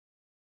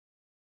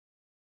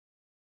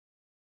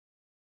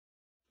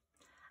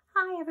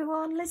Hi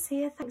everyone, Liz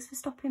here, thanks for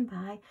stopping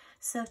by.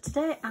 So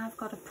today I've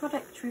got a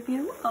product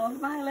review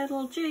of my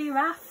little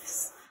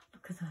giraffes.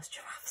 Look at those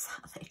giraffes,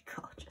 aren't they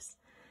gorgeous?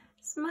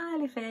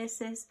 Smiley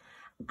faces.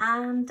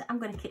 And I'm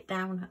going to keep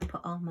down and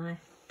put all my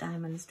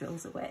diamonds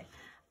drills away.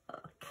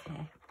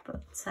 Okay,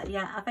 but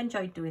yeah, I've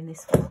enjoyed doing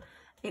this one.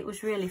 It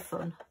was really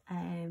fun.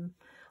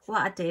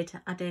 What I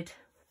did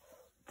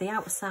the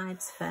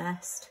outsides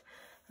first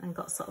and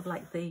got sort of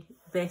like the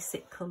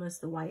basic colours,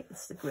 the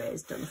whites, the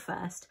greys done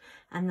first,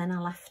 and then I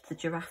left the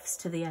giraffes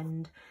to the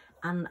end.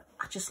 And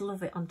I just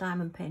love it on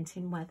diamond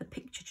painting where the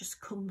picture just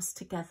comes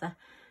together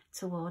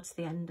towards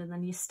the end, and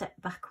then you step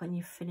back when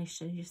you've finished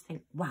and you just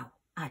think, wow,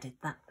 I did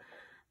that.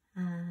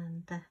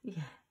 And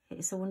yeah,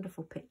 it's a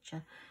wonderful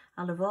picture.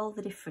 I love all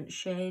the different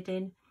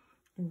shading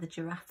in the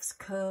giraffes'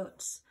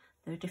 coats.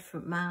 There are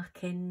different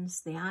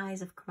markings. The eyes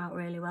have come out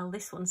really well.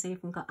 This one's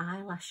even got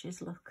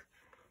eyelashes, look,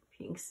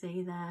 if you can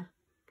see there.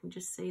 You can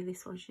just see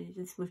this one,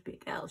 this must be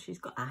a girl, she's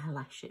got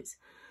eyelashes.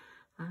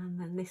 And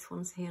then this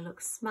one's here,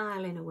 looks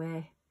smiling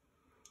away.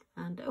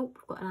 And oh,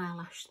 we've got an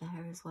eyelash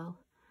there as well.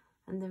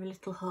 And there are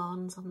little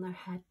horns on their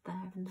head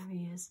there and their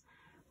ears.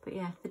 But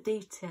yeah, the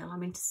detail, I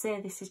mean, to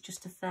say this is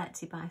just a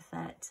 30 by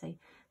 30,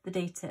 the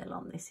detail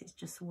on this is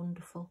just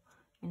wonderful.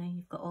 You know,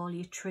 you've got all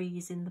your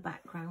trees in the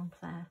background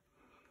there.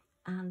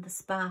 And the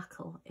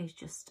sparkle is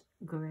just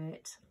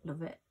great.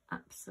 Love it,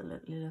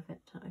 absolutely love it.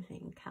 Don't know if you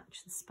can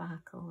catch the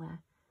sparkle there.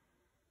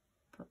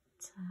 But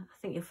I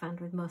think you'll find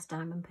with most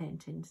diamond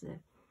paintings, the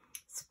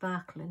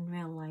sparkle in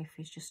real life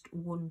is just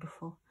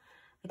wonderful.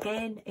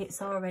 Again,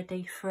 it's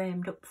already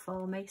framed up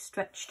for me,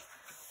 stretched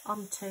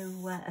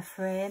onto a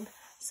frame,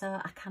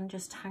 so I can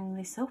just hang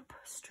this up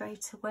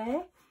straight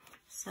away.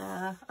 So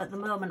at the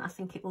moment I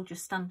think it will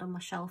just stand on my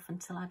shelf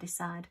until I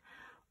decide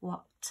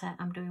what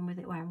I'm doing with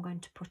it, where I'm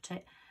going to put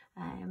it.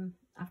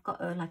 I've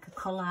got like a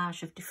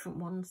collage of different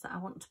ones that I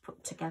want to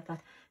put together,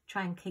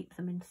 try and keep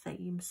them in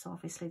theme. So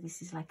obviously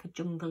this is like a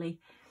jungly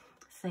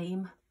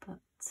theme, but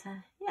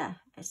yeah,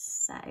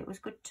 it was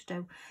good to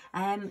do.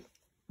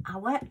 I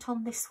worked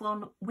on this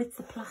one with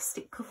the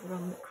plastic cover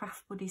on that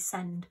Craft Buddies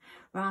send,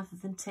 rather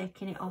than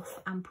taking it off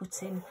and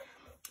putting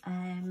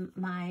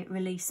my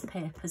release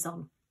papers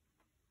on.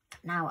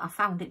 Now, I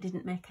found it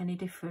didn't make any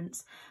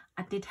difference.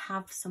 I did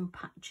have some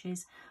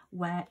patches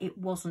where it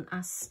wasn't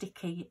as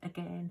sticky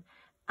again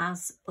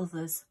as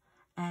others.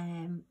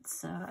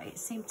 So it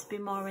seemed to be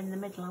more in the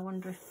middle. I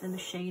wonder if the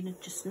machine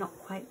had just not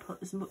quite put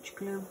as much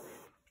glue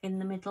in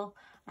the middle.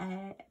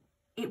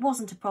 It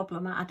wasn't a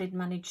problem. I did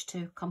manage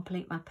to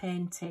complete my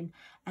painting.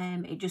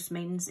 It just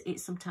means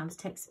it sometimes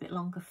takes a bit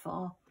longer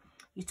for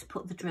you to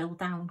put the drill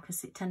down,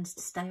 because it tends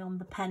to stay on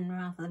the pen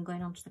rather than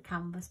going onto the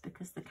canvas,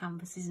 because the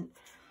canvas isn't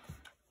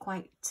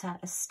quite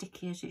as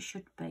sticky as it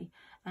should be.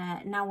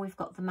 Now we've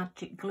got the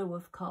magic glue,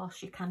 of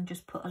course, you can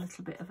just put a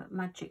little bit of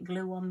magic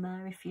glue on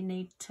there if you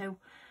need to.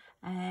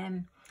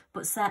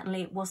 But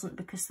certainly it wasn't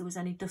because there was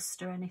any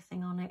dust or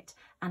anything on it,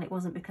 and it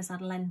wasn't because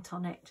I'd lent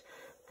on it.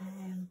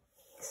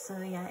 So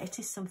yeah, it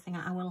is something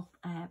I will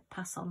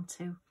pass on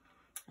to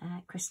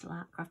Crystal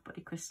Art, Craft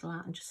Buddy Crystal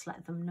Art, and just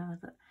let them know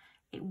that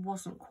it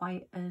wasn't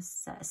quite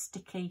as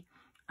sticky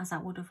as I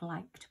would have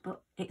liked,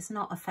 but it's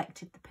not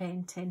affected the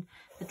painting.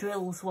 The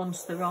drills,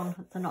 once they're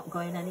on, they're not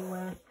going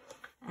anywhere.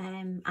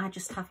 I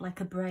just have like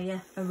a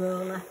brayer, a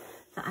roller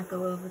that I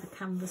go over the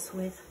canvas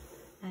with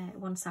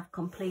once I've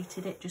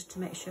completed it, just to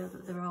make sure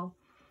that they're all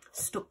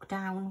stuck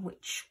down,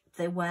 which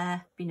they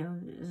were. You know,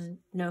 there's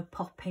no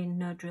popping,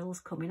 no drills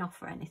coming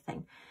off or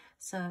anything,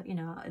 so you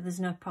know, there's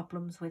no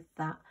problems with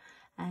that.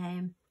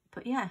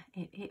 But yeah,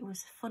 it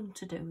was fun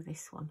to do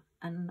this one,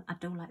 and I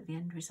do like the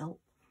end result.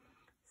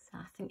 So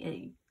I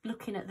think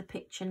looking at the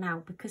picture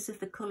now, because of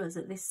the colours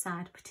at this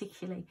side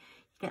particularly,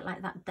 you get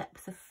like that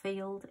depth of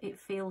field. It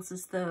feels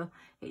as though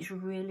it's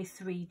really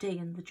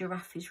 3D, and the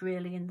giraffe is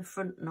really in the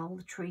front and all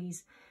the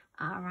trees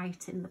are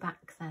right in the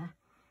back there.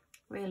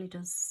 Really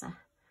does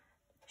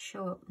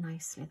show up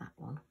nicely, that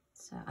one.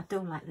 So I do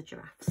like the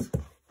giraffes.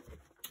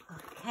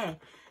 Okay,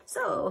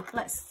 so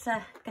let's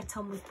get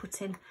on with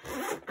putting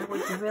our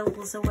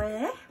drills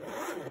away.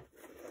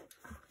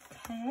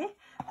 Okay,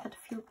 had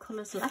a few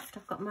colours left.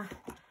 I've got my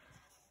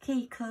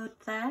key code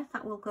there,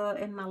 that will go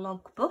in my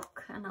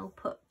logbook, and I'll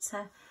put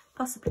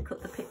possibly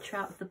cut the picture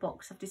out of the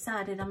box. I've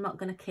decided I'm not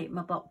going to keep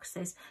my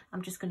boxes,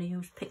 I'm just going to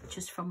use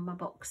pictures from my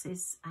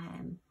boxes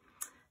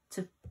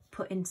to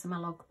put into my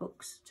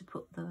logbooks, to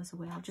put those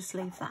away. I'll just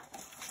leave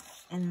that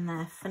in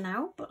there for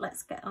now, but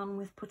let's get on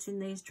with putting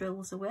these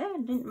drills away. I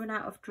didn't run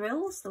out of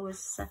drills, there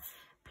was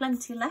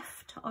plenty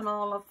left on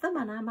all of them,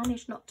 and I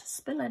managed not to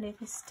spill any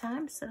this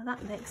time, so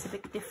that makes a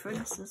big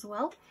difference as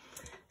well.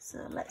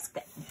 So let's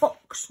get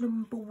box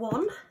number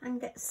 1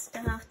 and get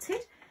started.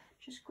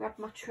 Just grab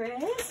my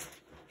trays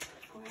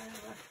where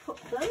I've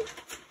put them.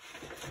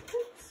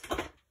 Oops.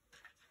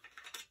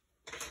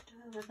 Just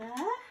over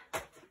there.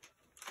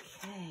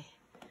 Okay,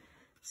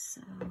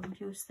 so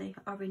I'll use the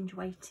orange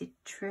weighted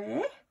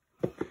tray,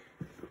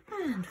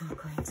 and we'll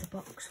go into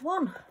box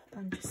 1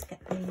 and just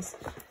get these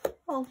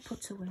all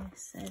put away.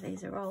 So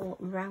these are all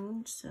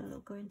round, so they'll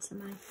go into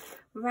my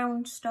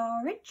round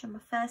storage, and my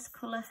first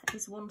colour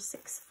is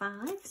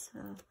 165, so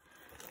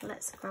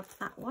let's grab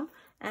that one.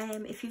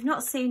 If you've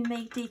not seen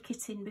me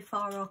de-kitting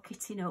before or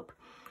kitting up,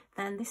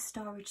 then this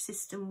storage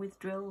system with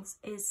drills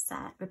is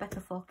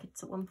Rebecca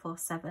 4Kids at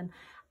 147.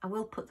 I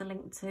will put the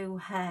link to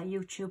her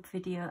YouTube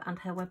video and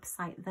her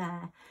website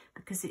there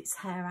because it's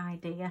her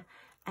idea.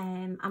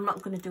 I'm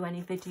not going to do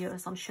any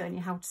videos on showing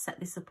you how to set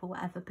this up or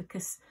whatever,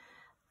 because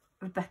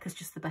Rebecca's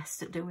just the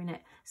best at doing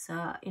it.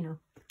 So, you know,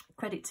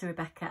 credit to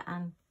Rebecca,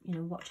 and, you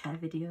know, watch her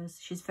videos.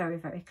 She's very,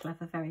 very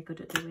clever, very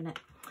good at doing it.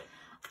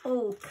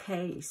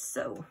 Okay,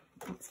 so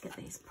let's get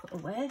these put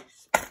away.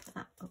 Just put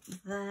that up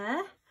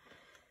there.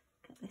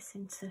 Get this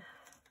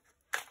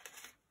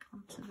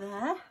onto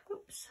there.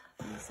 Oops,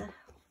 these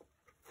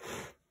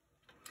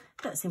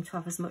don't seem to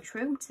have as much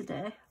room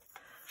today.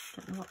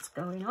 Don't know what's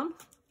going on.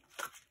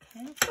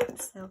 Okay,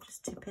 oops, they'll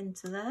just tip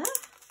into there.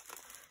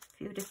 A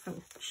few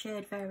different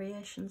shade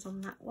variations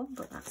on that one,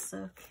 but that's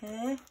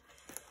okay.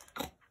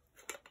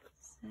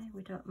 So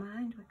we don't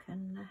mind. We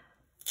can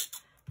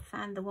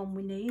find the one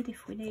we need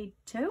if we need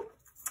to.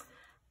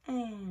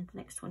 And the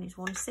next one is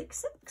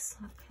 166.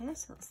 Okay,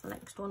 so that's the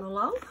next one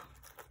along.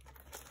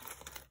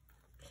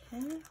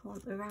 Okay, I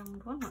want the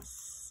round one.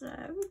 That's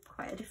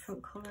quite a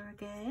different colour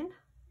again.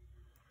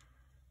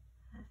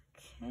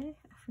 Okay,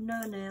 I've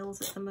no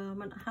nails at the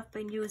moment. I have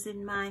been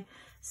using my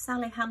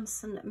Sally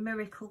Hansen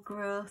Miracle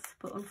Growth,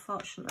 but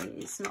unfortunately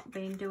it's not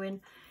been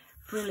doing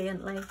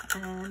brilliantly.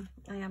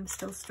 I am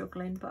still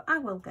struggling, but I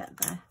will get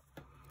there.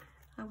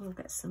 I will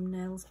get some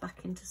nails back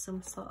into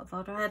some sort of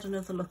order. I had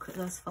another look at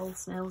those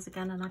false nails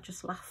again, and I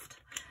just laughed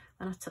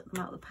when I took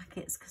them out of the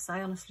packets, because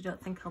I honestly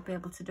don't think I'll be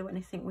able to do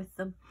anything with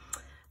them.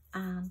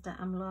 And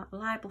I'm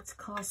liable to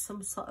cause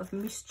some sort of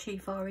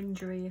mischief or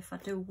injury if I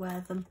do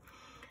wear them.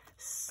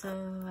 So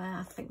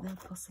I think they'll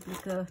possibly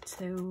go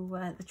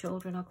to the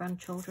children or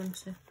grandchildren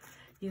to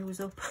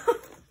use up.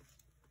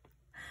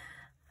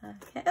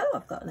 Okay, oh,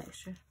 I've got an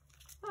extra.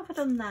 What have I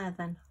done there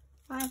then?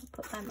 Why have I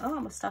put them? Oh, I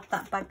must have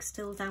that bag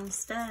still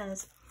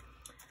downstairs.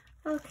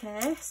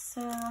 Okay,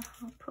 so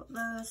I'll put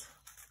those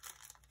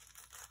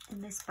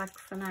in this bag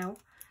for now.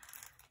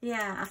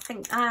 Yeah, I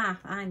think,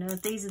 I know,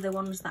 these are the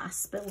ones that I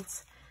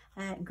spilt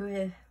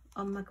grey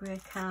on my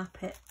grey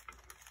carpet.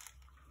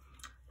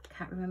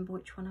 Can't remember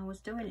which one I was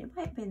doing. It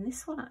might have been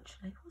this one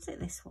actually. Was it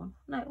this one?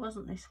 No, it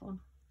wasn't this one.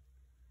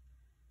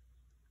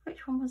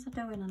 Which one was I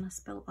doing and I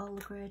spilt all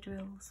the grey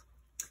drills?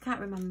 I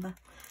can't remember.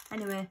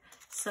 Anyway,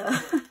 so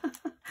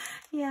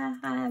yeah,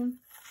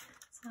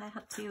 so I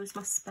had to use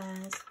my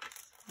spares.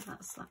 So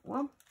that's that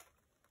one.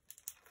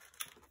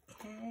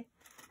 Okay,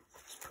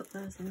 just put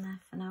those in there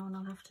for now, and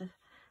I'll have to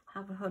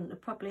have a hunt.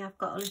 Probably I've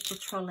got a little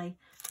trolley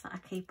that I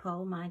keep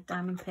all my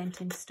diamond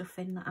painting stuff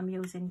in that I'm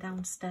using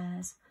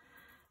downstairs.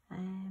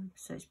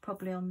 So it's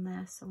probably on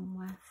there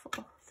somewhere.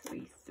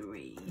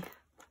 433.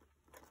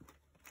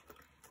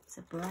 It's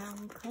a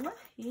brown colour.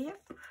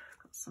 Yep, got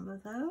some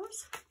of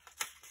those.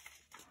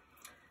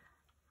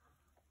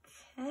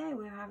 Okay,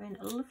 we're having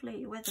a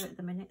lovely weather at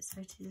the minute,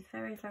 so it is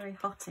very, very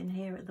hot in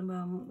here at the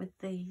moment with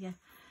the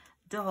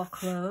door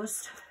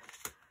closed.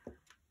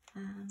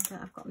 And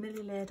I've got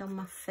Millie laid on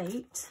my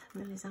feet.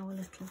 Millie's our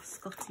little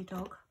Scotty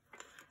dog.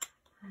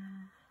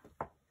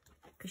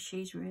 Because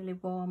she's really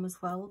warm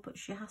as well, but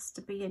she has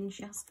to be in,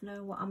 she has to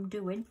know what I'm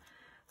doing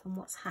and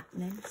what's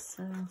happening.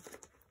 So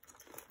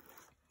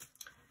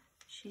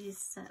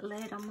she's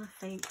laid on my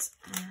feet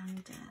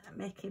and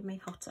making me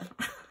hotter.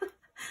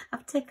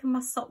 I've taken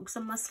my socks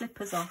and my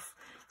slippers off,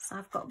 so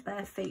I've got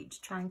bare feet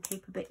to try and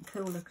keep a bit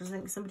cooler, because I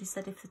think somebody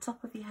said if the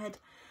top of your head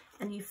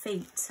and your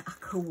feet are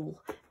cool,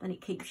 then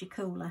it keeps you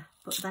cooler.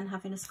 But then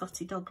having a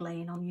Scotty dog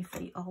laying on your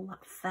feet, all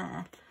that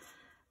fur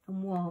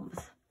and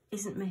warmth,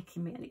 isn't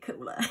making me any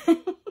cooler.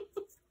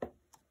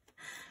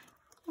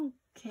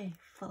 Okay,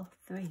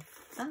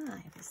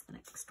 435 is the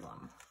next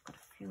one. I've got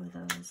a few of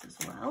those as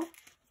well.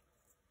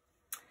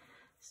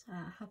 So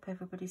I hope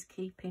everybody's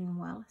keeping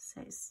well.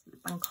 So it's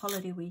bank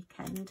holiday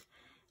weekend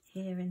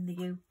here in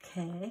the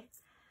UK.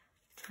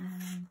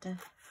 And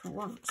for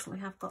once we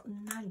have got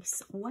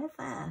nice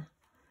weather,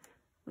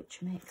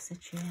 which makes a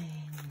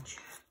change.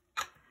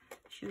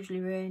 It's usually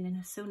raining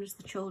as soon as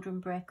the children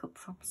break up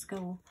from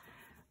school.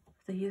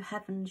 The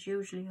heavens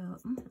usually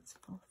open. That's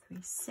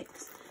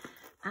 436,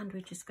 and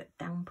we just get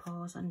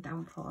downpours and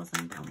downpours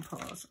and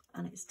downpours,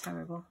 and it's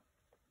terrible.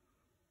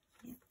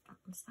 Yep, that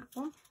was that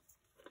one.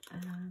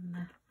 And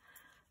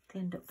they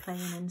end up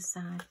playing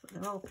inside, but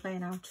they're all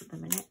playing out at the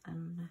minute.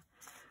 And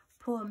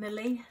poor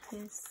Millie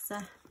is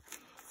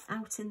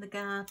out in the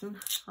garden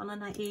on a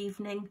night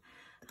evening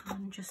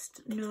and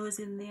just nose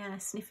in the air,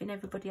 sniffing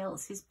everybody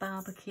else's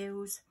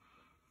barbecues.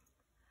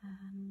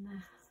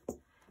 And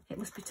it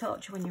must be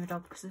torture when you're a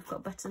dog, because they've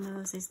got better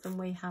noses than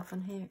we have,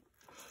 and here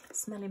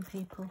smelling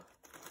people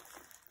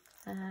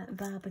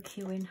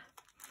barbecuing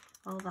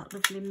all that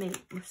lovely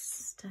meat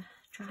must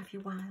drive you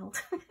wild.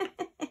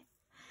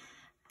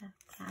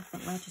 Okay, I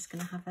think we're just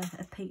going to have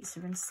a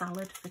pizza and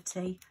salad for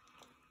tea,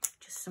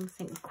 just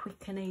something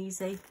quick and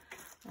easy.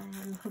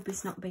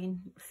 Hubby's not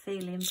been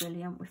feeling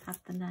brilliant. We've had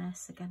the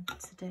nurse again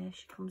today.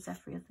 She comes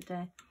every other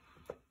day.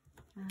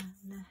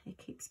 And he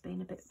keeps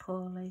being a bit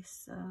poorly,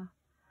 so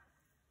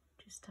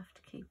just have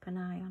to keep an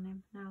eye on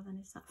him. Now then,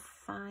 is that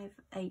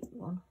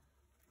 581?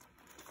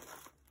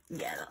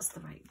 Yeah, that's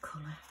the right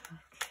colour.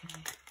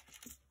 Okay.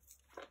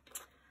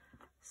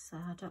 So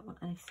I don't want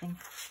anything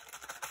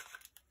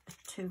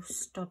too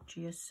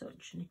stodgy as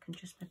such, and you can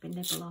just maybe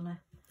nibble on a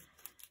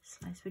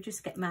slice. We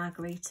just get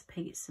margarita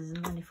pizzas,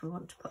 and then if we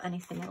want to put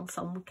anything else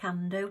on, we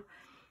can do.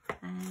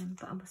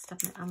 But I must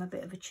admit, I'm a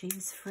bit of a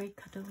cheese freak.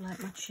 I do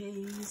like my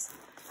cheese.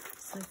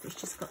 So if it's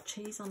just got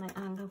cheese on it,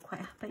 I'm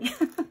quite happy.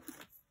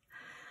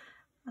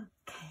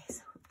 Okay,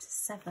 so up to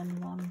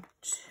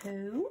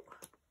 712.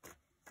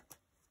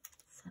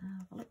 So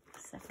have a look.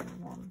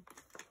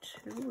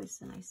 712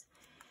 is a nice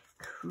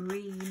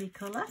creamy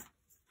colour.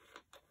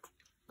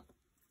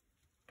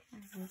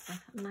 Okay, there's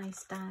a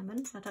nice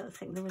diamond. I don't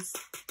think there was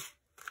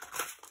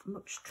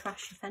much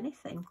trash, if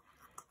anything,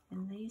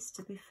 in these,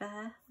 to be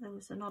fair. There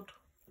was an odd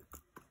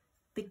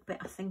big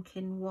bit, I think,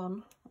 in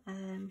one,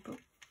 but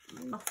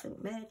nothing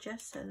major,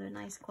 so they're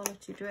nice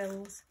quality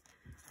drills.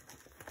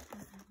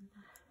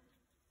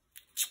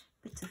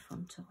 Bit of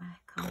fun to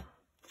work on.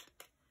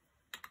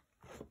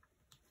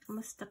 I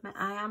must admit,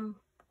 I am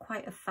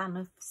quite a fan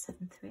of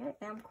 738.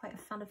 I am quite a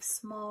fan of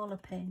smaller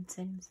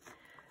paintings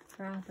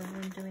rather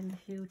than doing the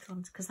huge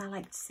ones, because I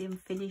like to see them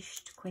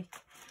finished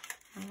quick.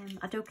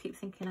 I do keep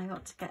thinking I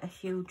ought to get a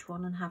huge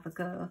one and have a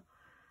go,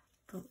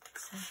 but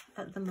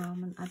at the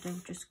moment I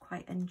do just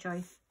quite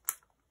enjoy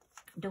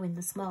doing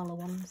the smaller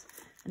ones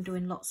and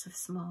doing lots of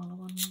smaller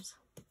ones.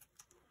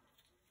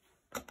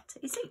 But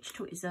it's each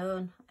to its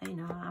own, you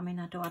know. I mean,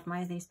 I do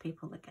admire these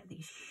people that get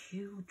these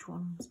huge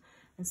ones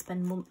and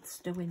spend months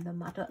doing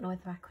them. I don't know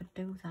whether I could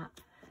do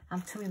that.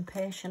 I'm too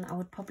impatient. I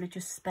would probably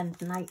just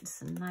spend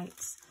nights and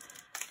nights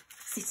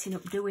sitting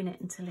up doing it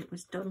until it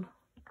was done,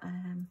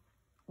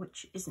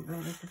 which isn't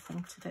really the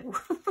thing to do.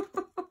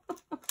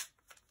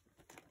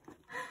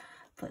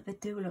 But they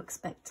do look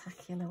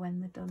spectacular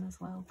when they're done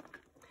as well.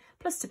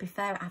 Plus, to be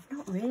fair, I've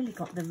not really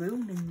got the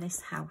room in this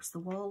house, the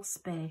wall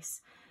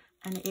space,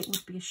 and it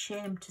would be a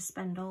shame to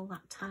spend all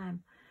that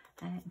time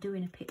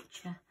doing a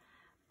picture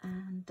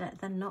and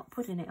then not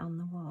putting it on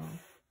the wall.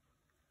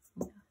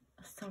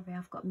 Sorry,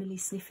 I've got Millie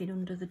sniffing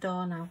under the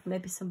door now.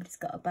 Maybe somebody's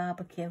got a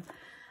barbecue.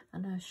 I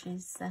know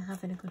she's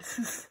having a good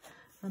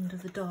under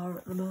the door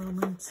at the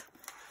moment.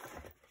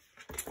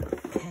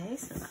 Okay,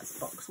 so that's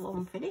box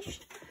 1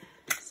 finished.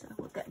 So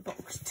we'll get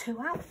box 2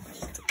 out.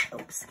 Just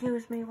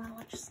excuse me while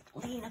I just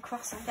lean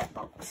across and get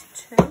box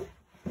 2.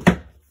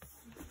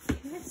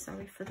 Okay,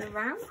 sorry for the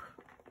row.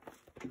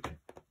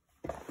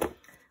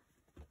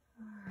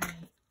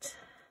 Right,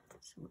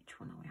 so which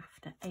one are we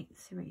after?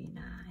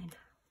 839.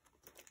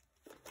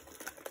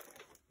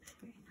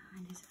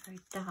 839 is a very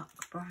dark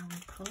brown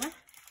colour.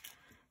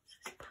 So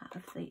it's part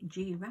of the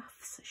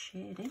giraffes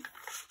shading.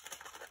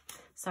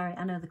 Sorry,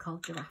 I know they're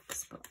called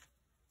giraffes, but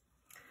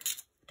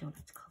I don't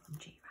like to call them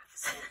giraffes.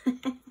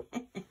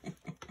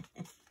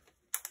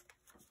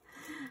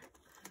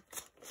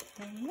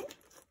 Okay,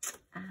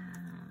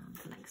 and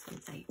the next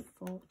one's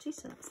 840,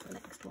 so that's the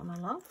next one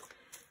along.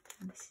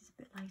 And this is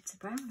a bit lighter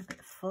brown, a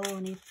bit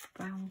fawny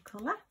brown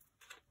colour.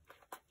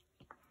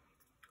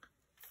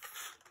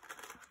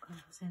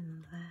 Goes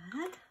in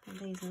there, and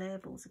these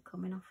labels are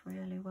coming off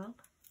really well.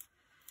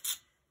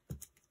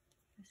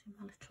 Using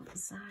my little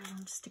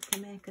Xylon sticker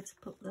maker to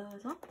put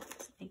those on.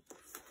 It's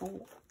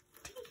 840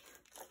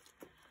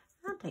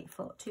 and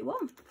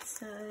 841.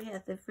 So yeah,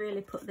 they've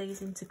really put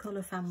these into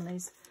colour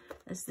families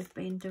as they've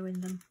been doing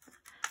them.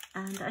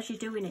 And as you're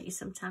doing it, you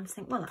sometimes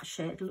think, well, that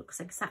shade looks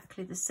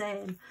exactly the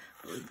same.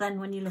 But then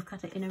when you look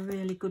at it in a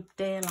really good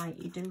daylight,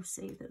 you do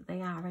see that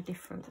they are a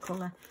different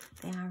colour.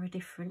 They are a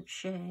different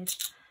shade.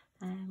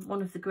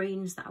 One of the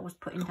greens that I was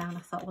putting down, I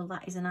thought, well,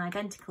 that is an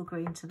identical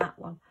green to that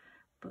one.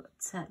 But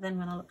then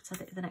when I looked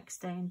at it the next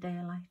day in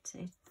daylight,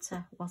 it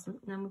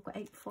wasn't. And then we've got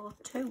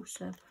 842,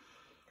 so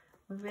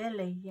we're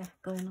really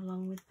going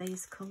along with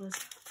these colours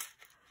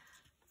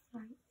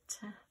right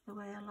the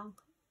way along.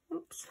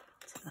 Oops,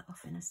 I'll take that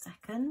off in a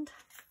second.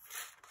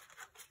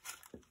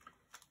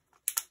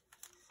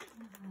 So,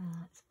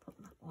 let's put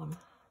that one,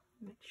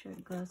 make sure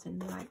it goes in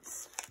the right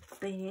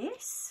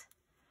space.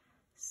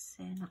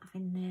 Say not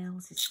having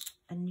nails is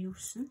a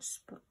nuisance,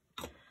 but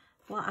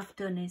what I've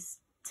done is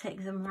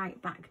take them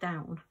right back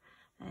down,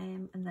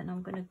 and then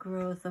I'm going to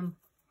grow them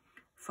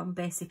from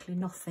basically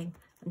nothing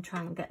and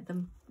try and get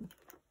them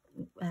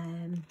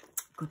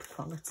good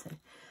quality.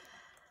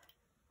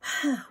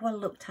 Well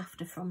looked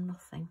after from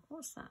nothing.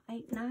 What's that?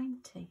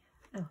 890.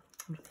 Oh,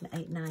 I'm looking at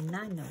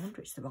 899. No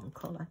wonder it's the wrong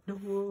colour.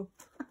 No.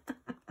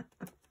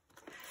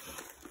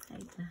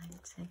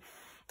 890.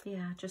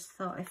 Yeah, I just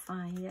thought if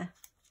I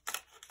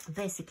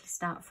basically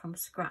start from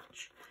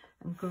scratch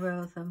and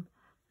grow them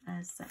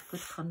as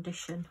good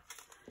condition,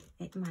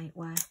 it might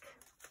work.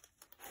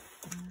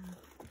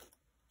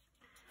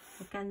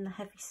 Again, the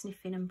heavy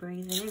sniffing and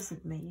breathing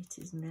isn't me, it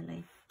is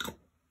Millie.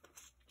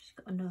 She's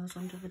got a nose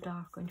under the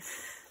door going.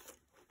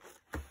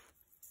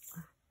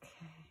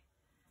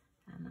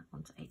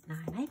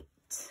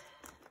 3898.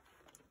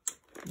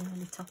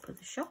 Nearly top of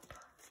the shop.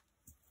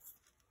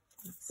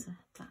 That's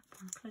that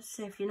one. Let's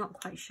see if you're not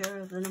quite sure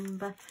of the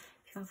number.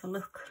 If you have a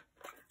look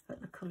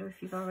at the colour,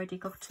 if you've already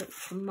got it, you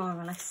can more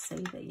or less see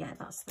that, yeah,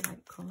 that's the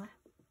right colour.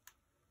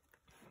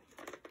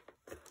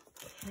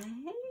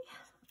 Okay,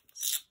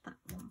 that's that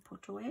one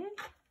put away.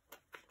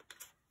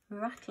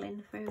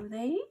 Rattling through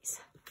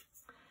these.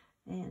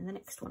 And the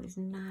next one is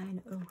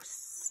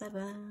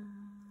 907.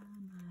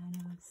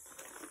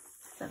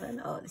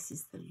 907. Oh, this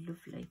is the lovely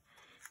green.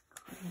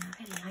 I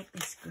really like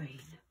this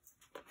green.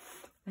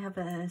 We have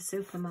a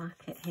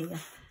supermarket here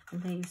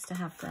and they used to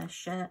have their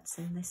shirts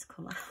in this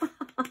colour.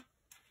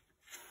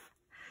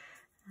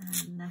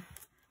 And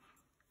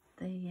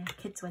the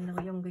kids when they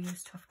were younger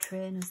used to have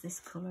trainers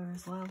this colour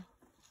as well.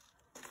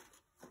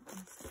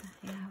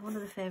 Yeah, one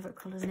of the favourite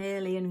colours, an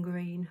alien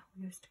green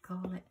we used to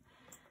call it.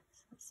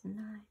 So it's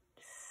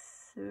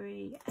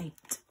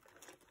 938.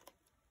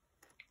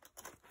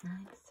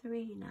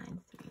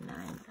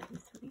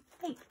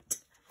 9393938.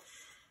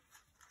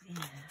 Yeah.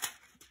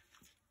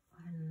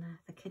 When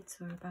the kids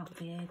were about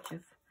the age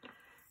of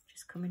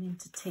just coming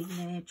into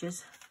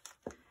teenagers.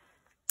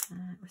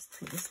 It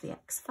was the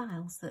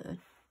X-Files that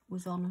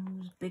was on and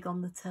was big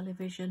on the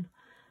television.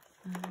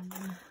 We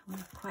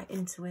were quite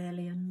into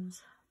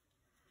aliens.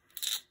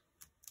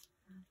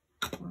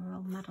 We were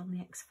all mad on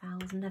the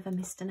X-Files, never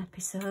missed an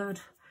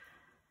episode.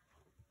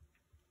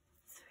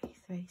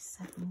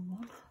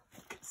 3371.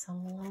 It's a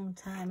long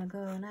time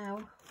ago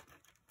now.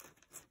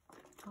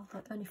 Although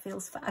it only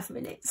feels 5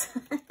 minutes.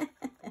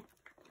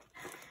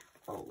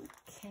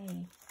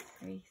 Okay,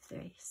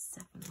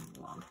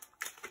 3371.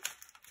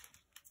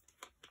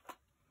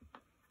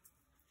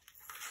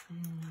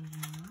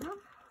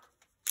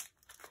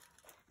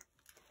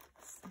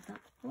 So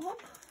that one.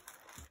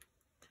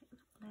 Take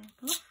that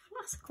label off.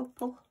 Last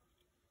couple.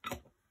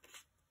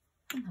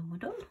 And then we're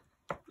done.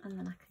 And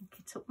then I can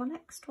kit up my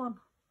next one.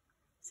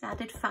 See, I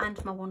did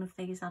find my one of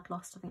these I'd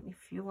lost. I think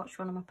if you watched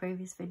one of my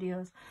previous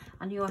videos,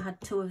 I knew I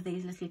had 2 of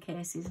these little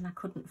cases and I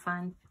couldn't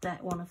find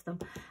that one of them.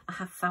 I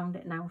have found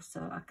it now,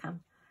 so I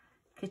can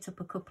kit up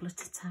a couple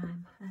at a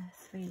time.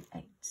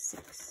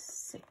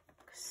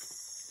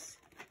 3866.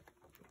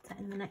 Put that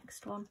in the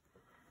next one.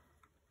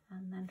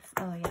 And then,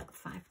 oh yeah,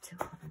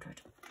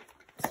 5200.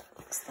 So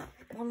that's that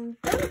one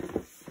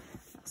done.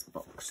 That's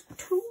box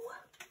 2.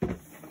 So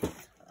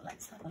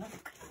let's have a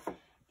look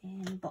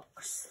in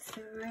box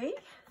 3.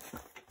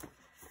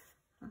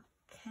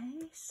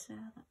 Okay, so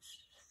that's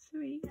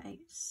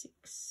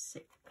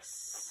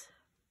 3866.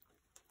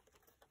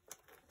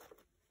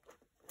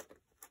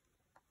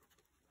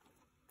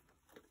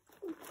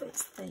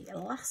 It's the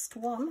last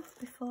one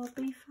before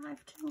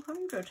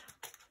B5200.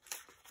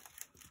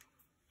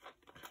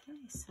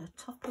 Okay, so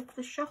top of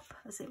the shop,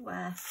 as it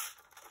were.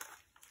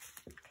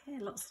 Okay,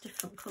 lots of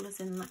different colours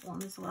in that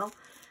one as well.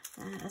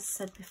 As I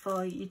said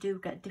before, you do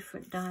get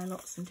different dye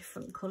lots and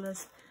different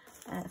colours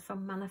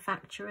from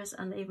manufacturers,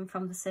 and even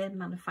from the same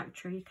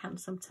manufacturer you can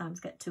sometimes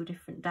get 2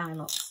 different dye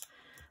lots.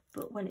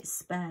 But when it's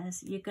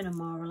spares, you're going to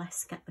more or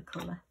less get the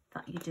colour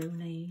that you do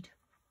need.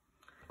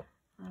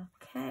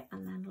 Okay,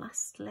 and then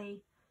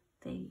lastly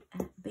the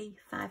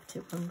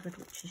B5200,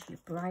 which is your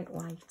bright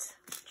white,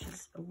 which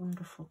is a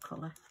wonderful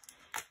colour.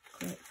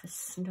 Great for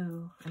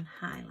snow and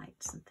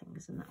highlights and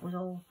things, and that was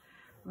all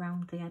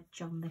round the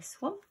edge on this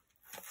one.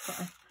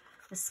 Got a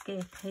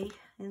escapee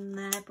in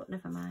there, but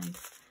never mind,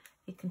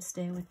 you can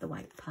stay with the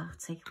white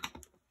party.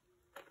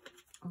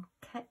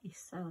 Okay,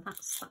 so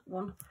that's that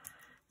one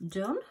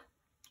done.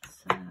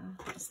 So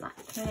that's that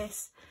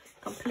case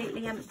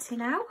completely empty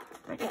now,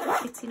 ready for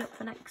kitting up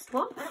the next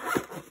one.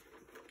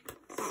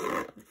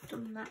 So we've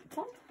done that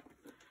one,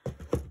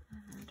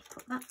 and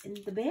put that in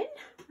the bin,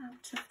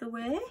 out of the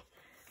way.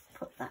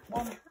 Put that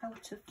one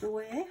out of the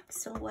way. I'm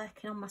still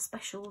working on my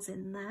specials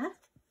in there.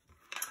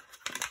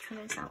 Put the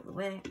trays out of the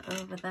way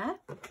over there.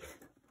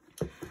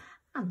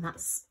 And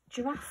that's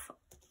giraffe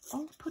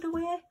all put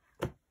away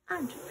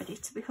and ready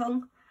to be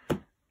hung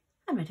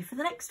and ready for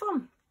the next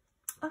one.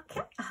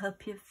 Okay, I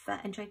hope you've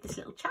enjoyed this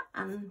little chat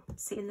and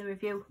seen the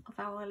review of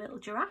our little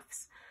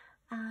giraffes,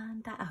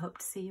 and I hope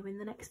to see you in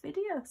the next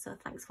video. So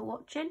thanks for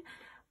watching.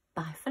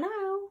 Bye for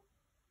now.